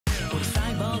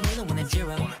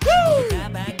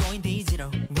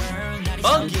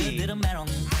Funky.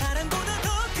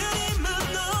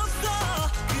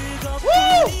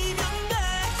 Woo!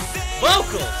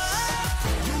 Vocals.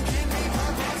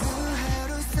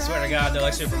 Swear to God, they're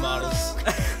like supermodels.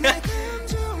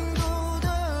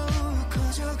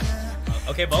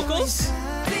 Okay, vocals.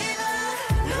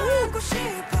 Woo.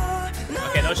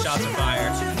 Okay, those shots are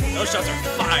fire. Those shots are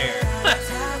fire.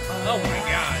 Oh my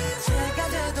God.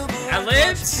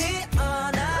 Ad-libs.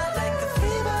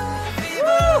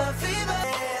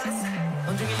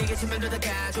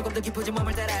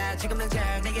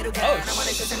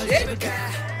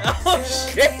 Oh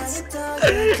shit!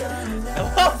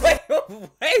 Oh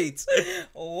shit!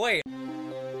 Oh, wait!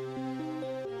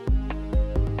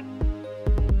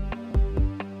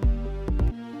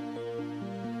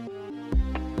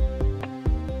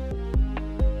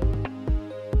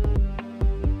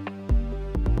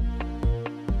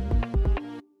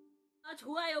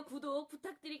 좋아요, 구독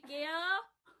부탁드릴게요.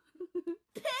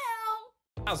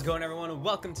 How's it going, everyone?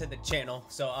 Welcome to the channel.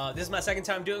 So this is my second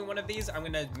time doing one of these. I'm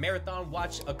gonna marathon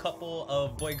watch a couple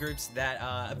of boy groups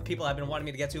that people have been wanting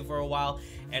me to get to for a while,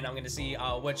 and I'm gonna see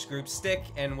which groups stick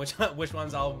and which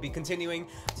ones I'll be continuing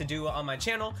to do on my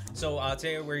channel. So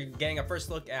today we're getting a first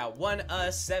look at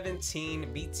ONEUS,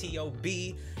 17,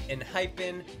 BTOB,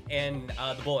 ENHYPEN, and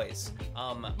the BOYZ.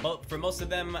 For most of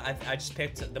them, I just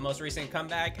picked the most recent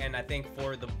comeback, and I think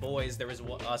for the BOYZ there was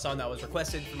a song that was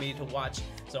requested for me to watch.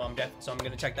 So I'm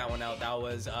gonna check that one out. That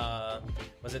was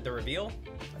it the reveal?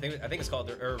 I think it's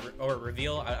called or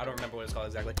reveal. I don't remember what it's called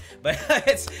exactly, but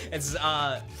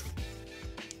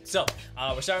so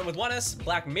we're starting with ONEUS,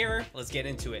 Black Mirror. Let's get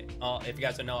into it. If you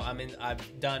guys don't know,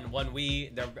 I've done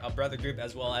ONEUS, they're a brother group,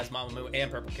 as well as Mamamoo and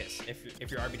Purple Kiss.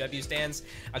 If you're RBW stands,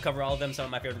 I cover all of them. Some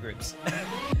of my favorite groups.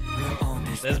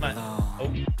 This is my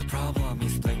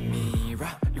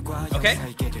okay.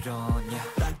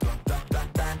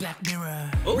 Black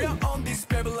Mirror. We're on this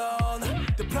Babylon.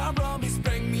 The problem is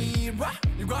Black Mirror.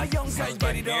 You got young side,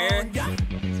 get it on.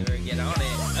 So get on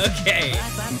it. Okay.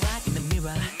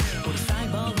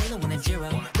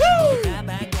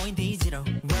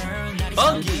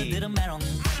 Funky.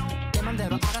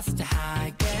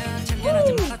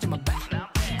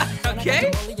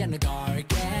 Okay.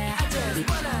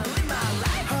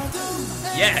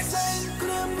 Yes.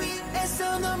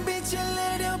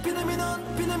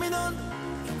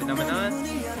 Phenomenon.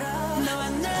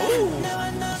 Ooh.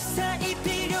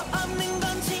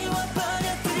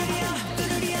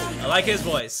 I like his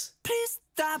voice. Please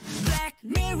stop, Black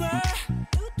Mirror.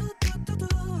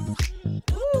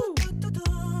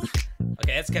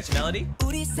 Okay, let's catch a melody.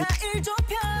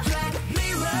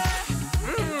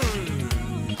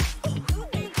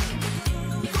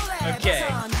 Okay,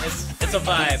 it's a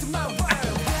vibe.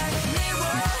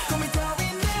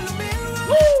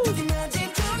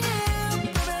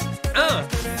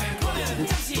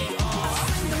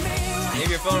 Leave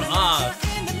your phone off.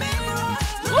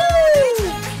 Woo!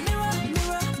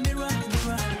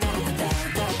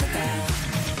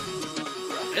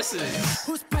 This is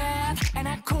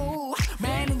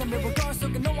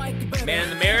Man in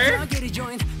the Mirror.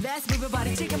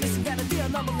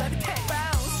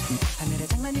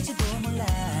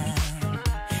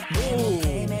 Ooh.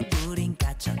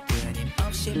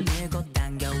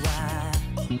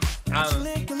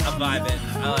 I'm vibing.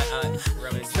 I like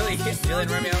Romeo. Billy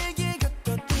and Romeo.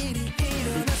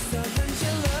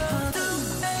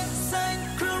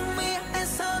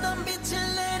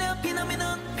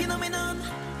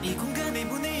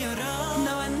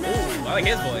 Ooh, I like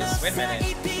his voice. Wait a minute.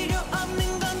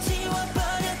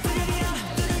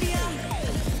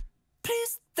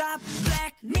 Please stop,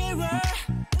 Black Mirror.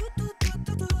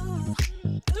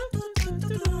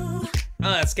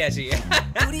 Oh, that's sketchy. See,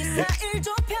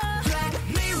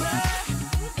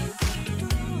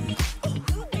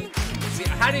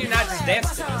 how do you not just dance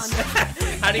to this?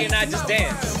 How do you not just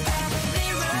dance?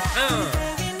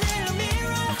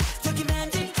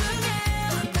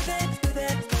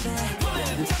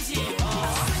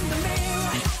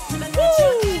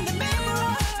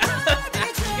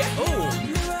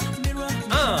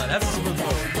 That's super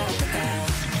cool.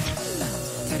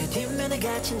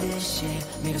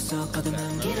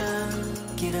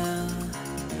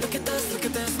 Look at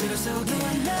this, mirror so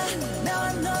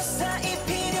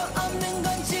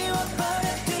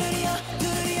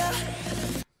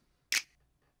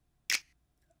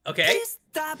Okay.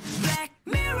 Stop, Black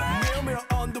Mirror. Mirror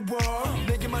on the wall.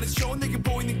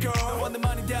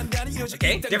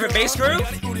 Okay, different bass groove.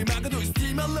 It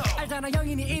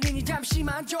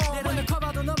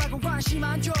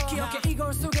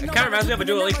kind of reminds me of a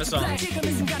Dua Lipa song.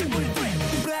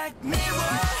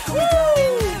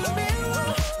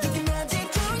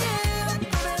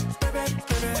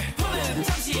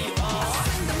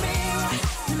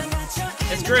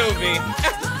 groovy.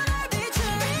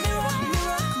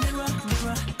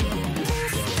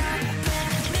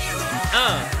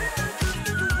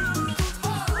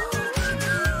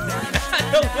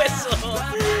 The whistle.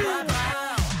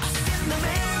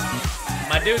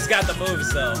 My dudes got the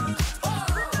moves though.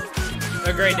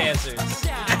 They're great dancers.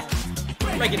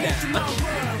 Break it down.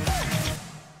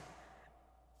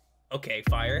 Okay,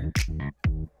 fire.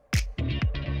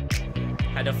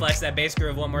 Had to flex that bass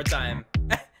groove one more time.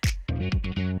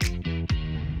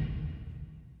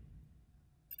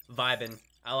 Vibing.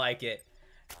 I like it.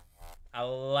 I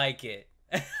like it.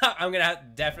 I'm gonna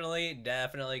definitely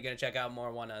gonna check out more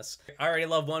ONEUS. I already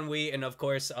love ONEUS, and of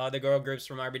course the girl groups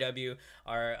from RBW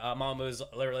are Mamamoo is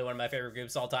literally one of my favorite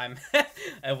groups all time,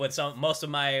 and with most of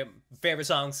my favorite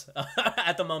songs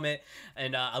at the moment.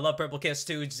 And I love Purple Kiss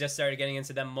too. Just started getting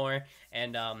into them more,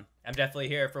 and I'm definitely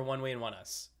here for ONEUS and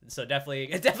ONEUS. So definitely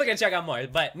gonna check out more.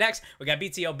 But next we got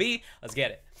BTOB. Let's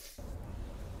get it.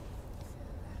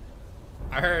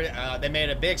 I heard they made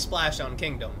a big splash on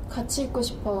Kingdom. 같이 있고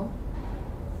싶어.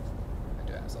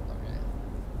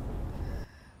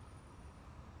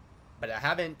 But I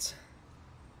haven't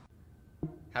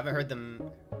heard them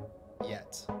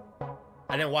yet.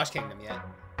 I didn't watch Kingdom yet.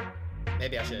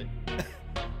 Maybe I should.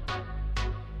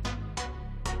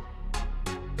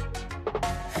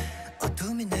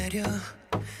 어둠이 내려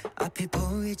앞이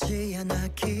보이지 않아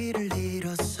길을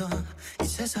잃었어 이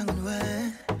세상은 왜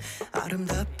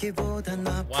아름답기보단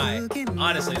아프기만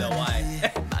Honestly though, why?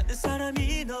 많은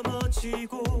사람이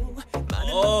넘어지고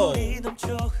많은 Oh. 눈물이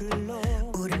넘쳐 흘러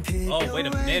우린 Oh, wait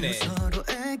a minute.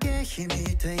 서로에게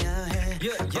힘이 돼야 해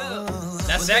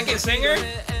That second singer?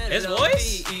 His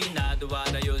voice? 나도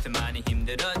알아 요새 많이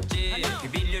힘들었지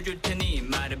빌려줄 테니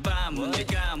말해봐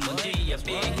문제가 뭔지 I'll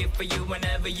be here for you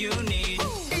whenever you need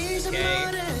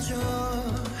Okay.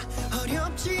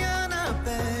 어렵지 않아,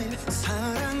 babe.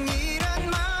 사랑이란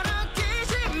말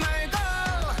아끼지 말고.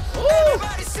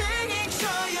 Everybody singing, show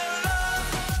your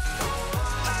love.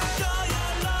 Show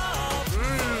your love.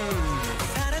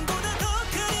 사랑보다 더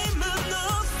큰 힘은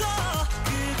없어.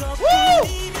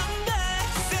 그것뿐이면 돼.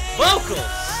 Say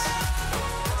Vocals.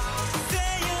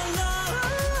 say your love.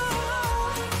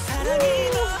 사랑이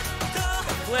더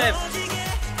Flip. 커지게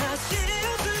다시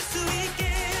웃을 수 있게.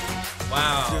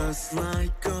 Wow. Just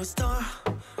like a star,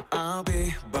 I'll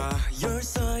be by your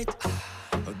side.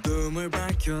 어둠을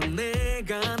밝혀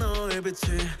내가 너의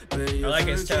빛을 I like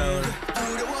his tone.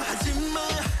 두려워하지 마.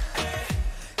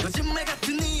 거짓말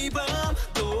같은 이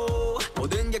밤도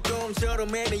모든 게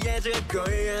꿈처럼 애매해질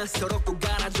거야. 서로 꼭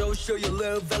안아줘. Show your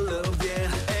love, I love, yeah.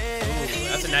 Ooh,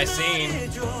 that's a nice scene.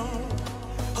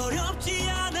 어렵지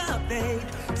않아, babe.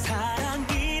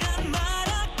 사랑이란 말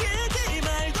아끼지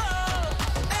말고.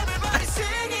 Everybody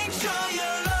singing, show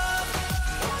your love.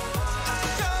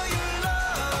 Show your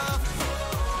love.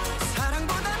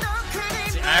 사랑보다 더 큰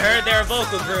힘. I heard they're a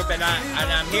vocal group and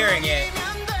I'm hearing it.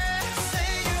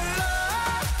 Say your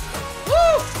love.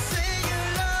 Woo! Say your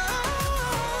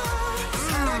love.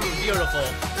 사랑이 Beautiful.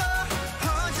 더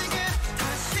커지게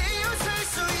다시 웃을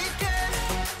수 있게.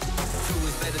 Two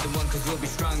is better than one cause we'll be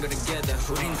stronger together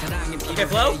우린 사랑이 Okay,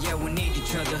 flow? 필요해 Yeah we need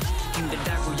each other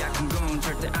힘들다고 약한 건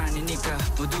절대 아니니까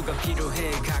모두가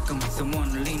필요해 가끔 someone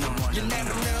lean on one You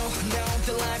never know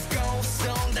the life goes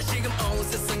on 다시금 온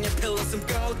세상에 필러 some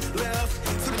gold love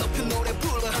소리 높여 노래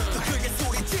불러 더 크게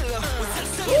소리 질러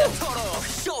세상이 다 털어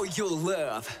Show your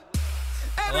love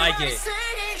I like it.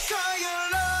 Singing, show your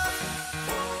love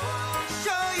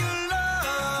Show your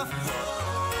love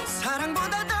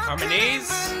사랑보다 더 Harmonies?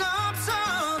 큰 힘은 없어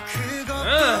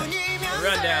그것뿐이면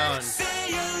rundown. 돼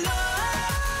Say your love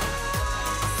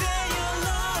Say your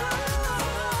love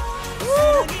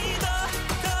사랑이 더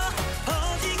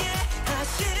커지게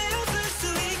다시 웃을 수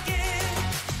있게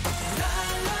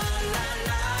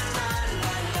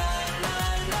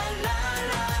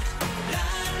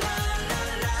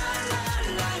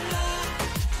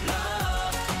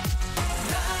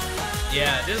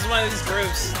Yeah, this is one of these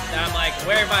groups that I'm like,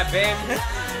 where have I been?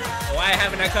 Why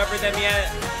haven't I covered them yet?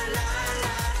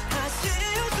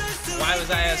 Why was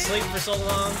I asleep for so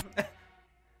long?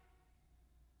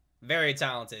 Very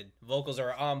talented. Vocals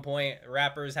are on point.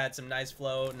 Rappers had some nice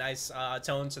flow, nice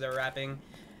tone to their rapping.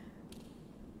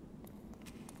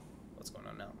 What's going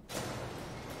on now?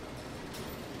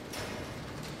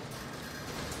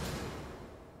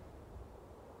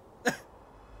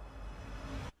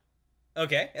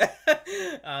 Okay.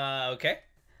 Okay.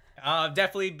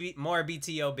 Definitely more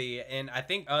BTOB, and I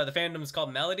think the fandom is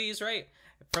called Melodies, right?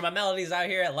 For my melodies out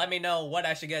here, let me know what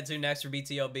I should get to next for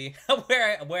BTOB,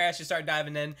 where I should start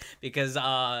diving in, because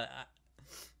I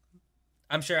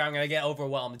I'm sure I'm gonna get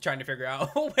overwhelmed trying to figure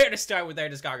out where to start with their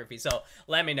discography. So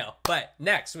let me know. But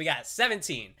next we got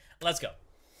 17. Let's go.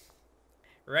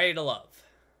 Ready to love.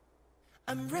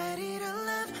 I'm ready to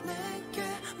love. 내게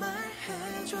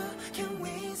말해줘. Can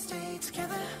we stay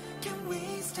together? Can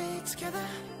we stay together?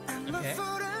 I'm a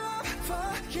fool in love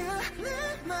for you.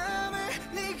 내 맘을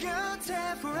네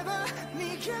곁에 forever.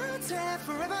 네 곁에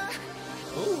forever.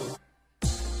 Ooh.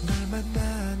 널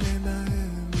만나 내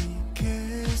마음이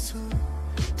계속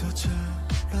더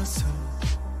잘라서.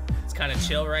 It's kind of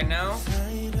chill right now.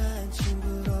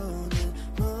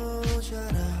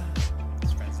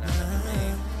 His friend's not for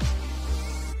me.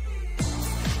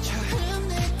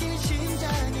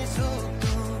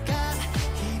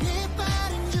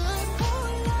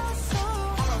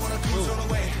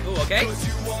 Ooh, okay.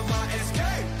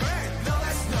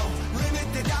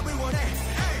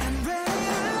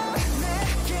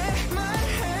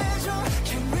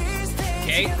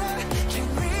 Okay.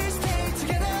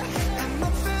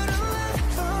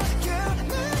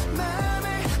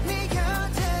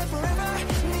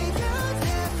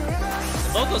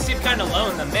 The vocals seem kind of low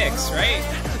in the mix, right?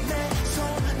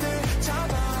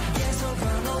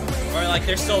 Or like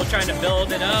they're still trying to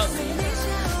build it up.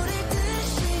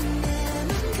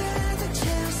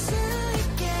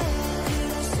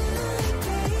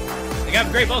 They got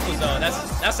great vocals though.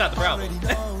 That's not the problem.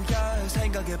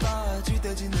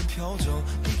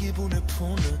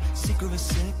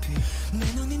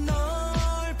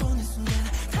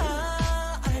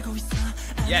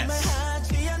 Yes.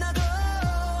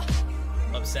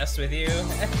 Obsessed with you.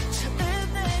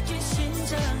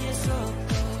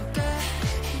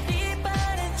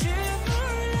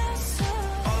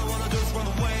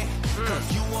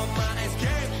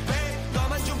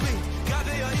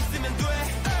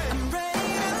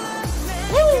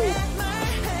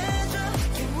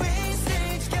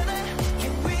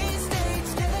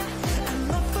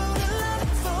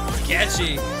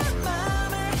 Catchy.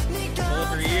 All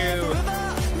for you.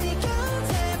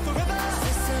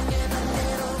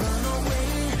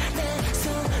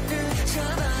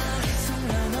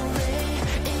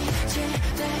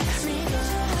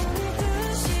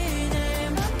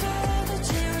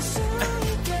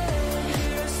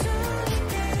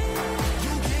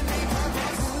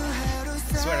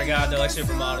 Swear to God, they're like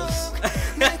supermodels.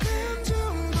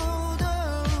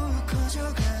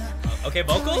 Okay,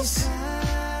 vocals?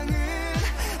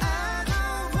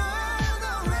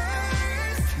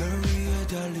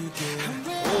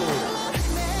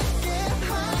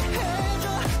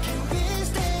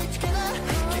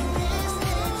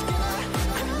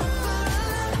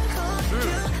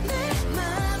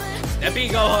 That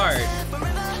beat go hard.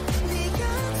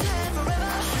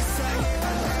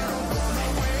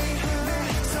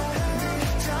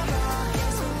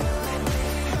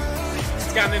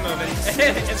 It's got me moving.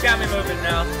 It's got me moving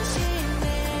now.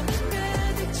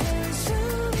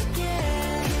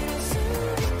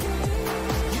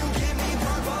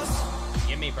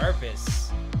 Give me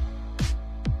purpose.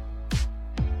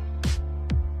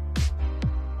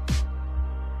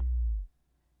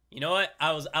 You know what?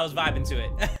 I was vibing to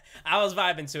it. I was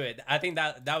vibing to it. I think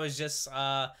that was just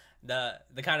the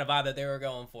kind of vibe that they were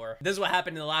going for. This is what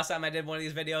happened the last time I did one of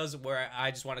these videos where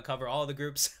I just want to cover all the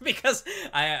groups because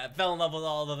I fell in love with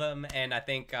all of them, and I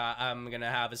think I'm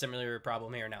gonna have a similar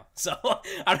problem here now. So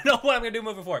I don't know what I'm gonna do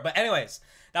moving forward. But anyways,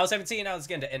 that was 17. Now let's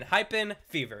get into ENHYPEN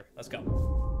Fever. Let's go.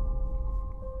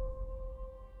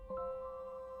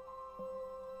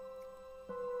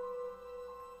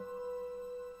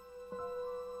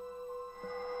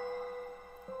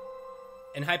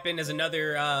 ENHYPEN is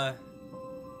another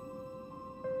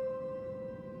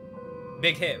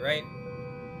big hit, right?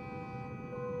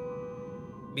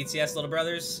 BTS little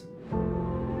brothers.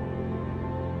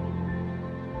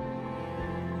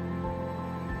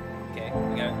 Okay,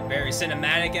 we got a very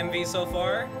cinematic MV so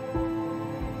far.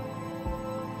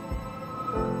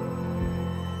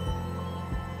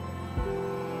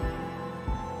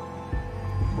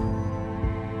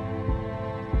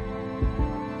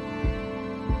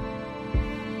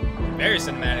 Very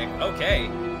cinematic. Okay.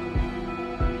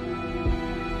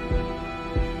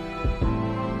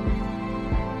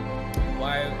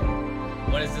 Why?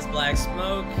 What is this black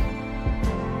smoke?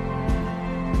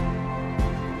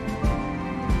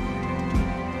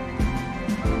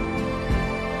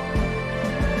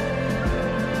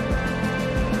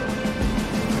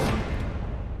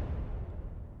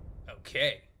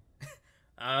 Okay.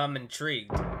 I'm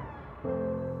intrigued.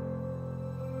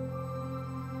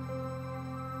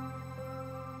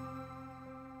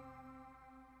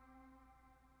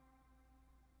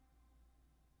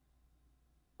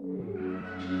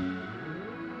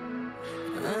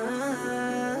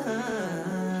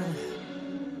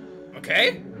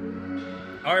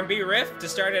 R&B riff to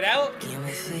start it out.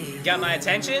 Got my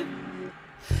attention.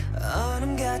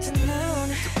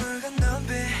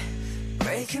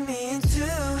 Breaking me into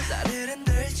나를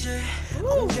흔들지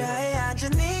혼자의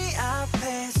안전이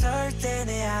앞에 설 때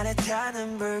내 안에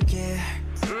타는 불길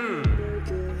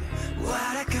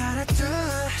What I gotta do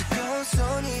뜨거운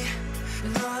손이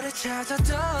너를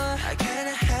찾아도 I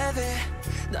can't have it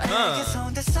너에게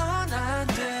손대선 안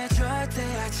돼 절대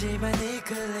하지만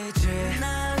이끌리지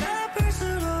날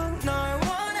아플수록 널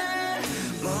원해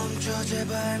멈춰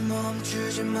제발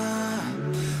멈추지 마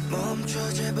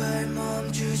멈춰 제발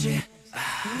멈추지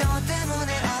너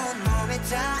때문에 온몸이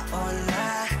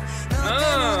타올라 너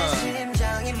때문에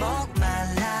심장이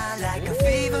목말라 Like a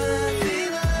fever,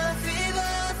 fever,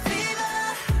 fever, fever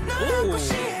널 안고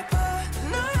싶어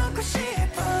널 안고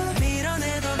싶어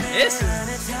밀어내도 내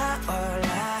안에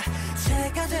타올라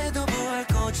새가 돼도 부활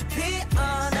꽃이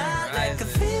피어나 Like a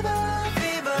fever,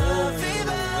 fever,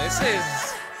 fever This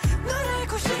is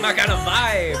my kind of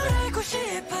vibe. 널 알고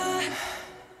싶어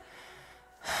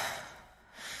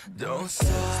Don't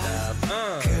stop.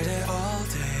 그래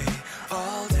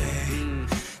all day.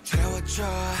 태워줘.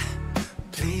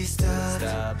 Please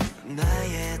stop.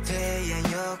 나의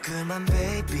태양여 그만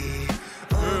baby.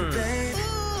 Oh baby.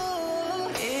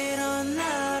 이런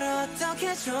날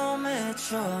어떻게 좀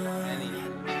해줘.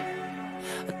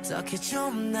 어떻게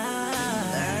좀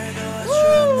날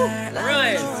도와줘.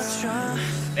 날 도와줘.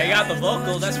 They got the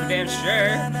vocals, that's for damn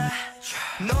sure.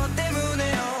 너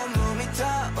때문에 온몸이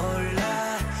타올라.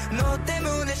 너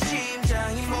때문에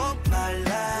심장이 목말라.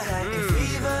 Like a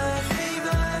fever,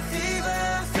 fever, fever.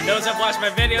 For those that watched my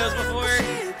videos before,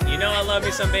 you know I love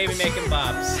me some baby making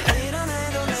bops.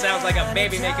 It sounds like a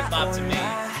baby making bop to me.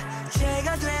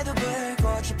 제가 돼도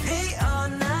불꽃이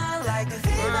피어나. Like a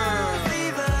fever,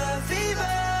 fever, fever.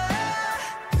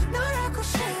 널 알고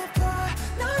싶어.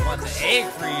 널 I want 알고 the egg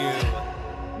싶어. for you.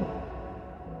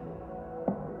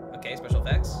 Okay, special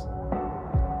effects.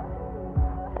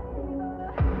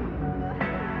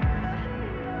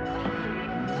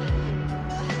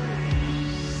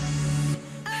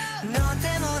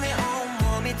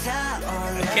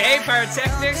 Okay,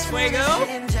 pyrotechnics, fuego.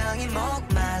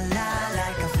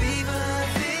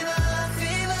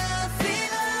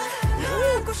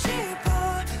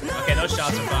 Okay, those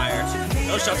shots are fire.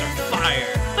 Those shots are fire.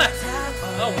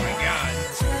 Oh my god.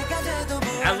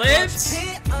 That lives.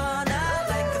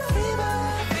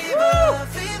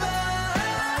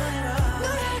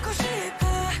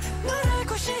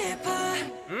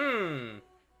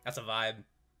 That's a vibe.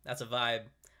 That's a vibe.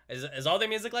 Is all their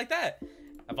music like that?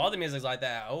 If all the music's like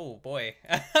that, oh boy.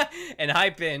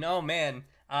 ENHYPEN, oh man.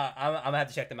 I'm gonna have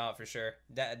to check them out for sure.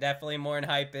 Definitely more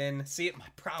ENHYPEN. See, my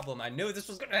problem, I knew this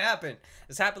was gonna happen.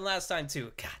 This happened last time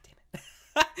too. God damn it.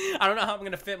 I don't know how I'm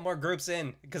gonna fit more groups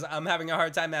in because I'm having a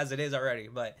hard time as it is already,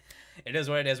 but it is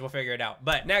what it is. We'll figure it out.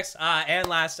 But next and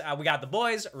last, we got the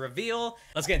BOYZ reveal.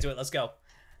 Let's get into it. Let's go.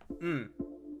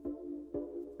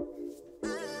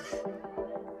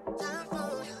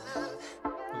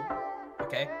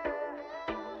 Okay.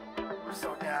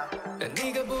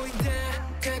 네가 보인다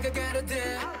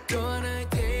다가가려다 또 하나의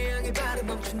태양이 발을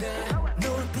멈춘다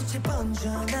노을빛이 번져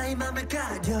나의 맘을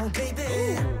가려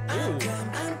baby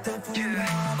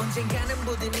언젠가는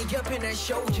모두 네 옆에 날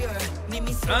shoulder 네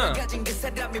미소를 가진 그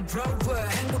사람이 broker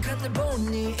행복한 날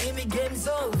보니 이미 game's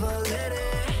over let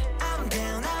it I'm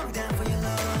down for your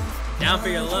love Down for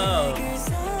your love.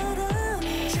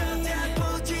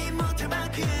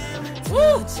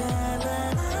 Woo!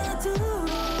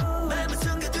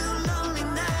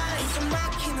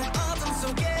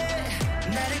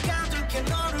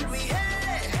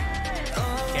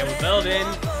 Okay, we're building.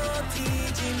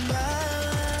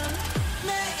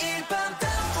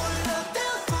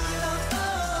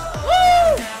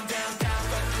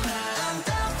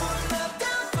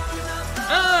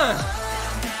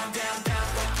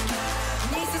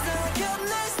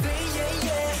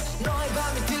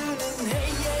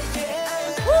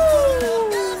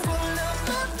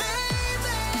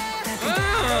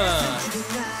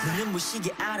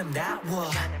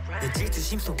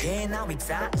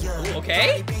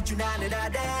 Okay.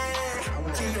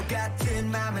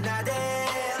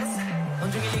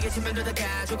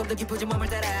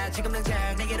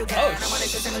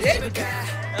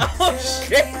 Oh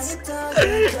shit!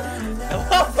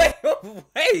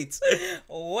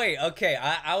 Oh wait. Okay,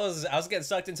 I was getting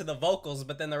sucked into the vocals,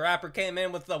 but then the rapper came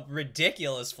in with a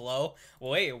ridiculous flow.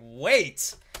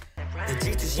 Wait.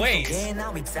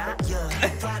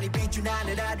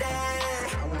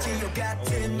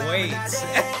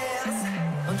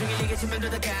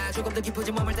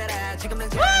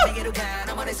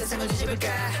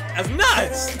 That's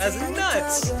nuts! That's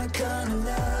nuts!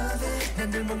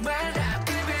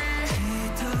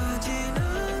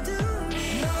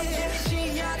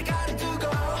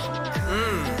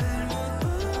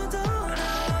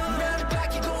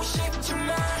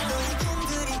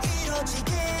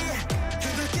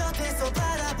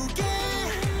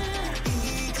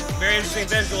 Very interesting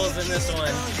visuals in this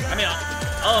one. I mean,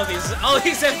 all of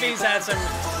these MVs had some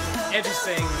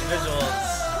interesting visuals.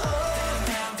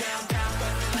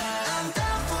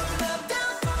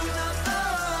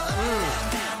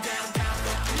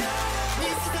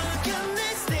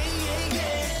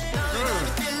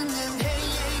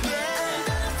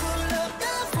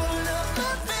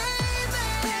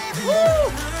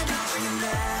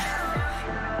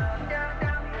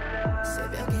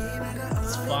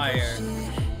 It's fire.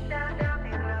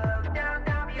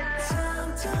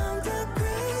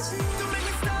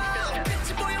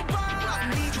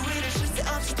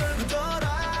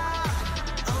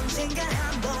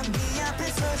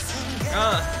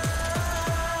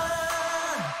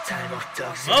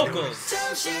 Vocals.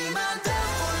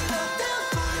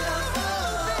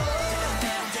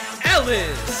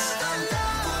 Ellis.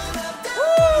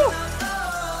 Woo!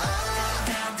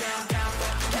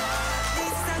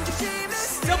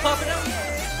 Still popping up.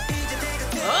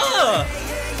 Oh!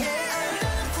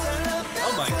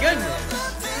 Oh my goodness.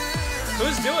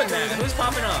 Who's doing that? Who's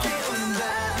popping off?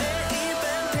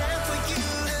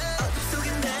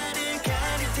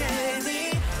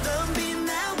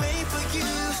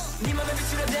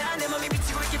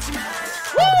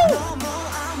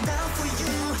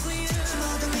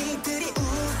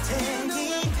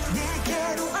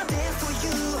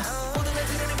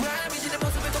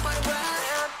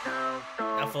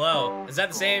 Flow. Is that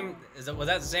the same? Was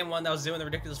that the same one that was doing the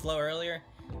ridiculous flow earlier?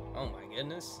 Oh my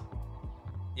goodness.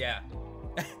 Yeah.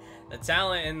 The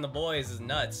talent in the boys is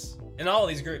nuts. In all of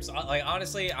these groups, like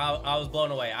honestly, I was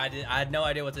blown away. I had no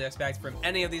idea what to expect from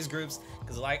any of these groups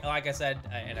because, like I said,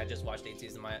 and I just watched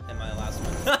ATs in my last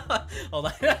one. Hold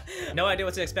on, no idea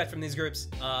what to expect from these groups.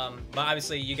 But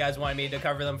obviously, you guys wanted me to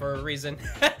cover them for a reason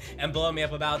and blow me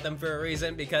up about them for a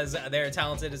reason because they're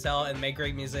talented as hell and make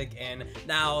great music. And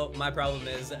now my problem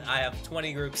is I have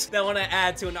 20 groups that want to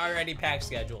add to an already packed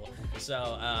schedule. So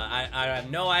I have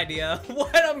no idea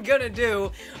what I'm gonna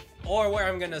do or where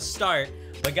I'm gonna start.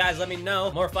 But guys, let me know.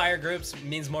 More fire groups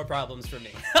means more problems for me,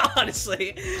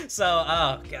 honestly. So,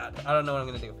 oh god, I don't know what I'm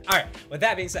gonna do. All right, with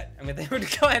that being said, I'm gonna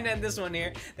go ahead and end this one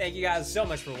here. Thank you guys so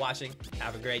much for watching.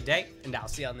 Have a great day, and I'll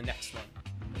see you on the next one.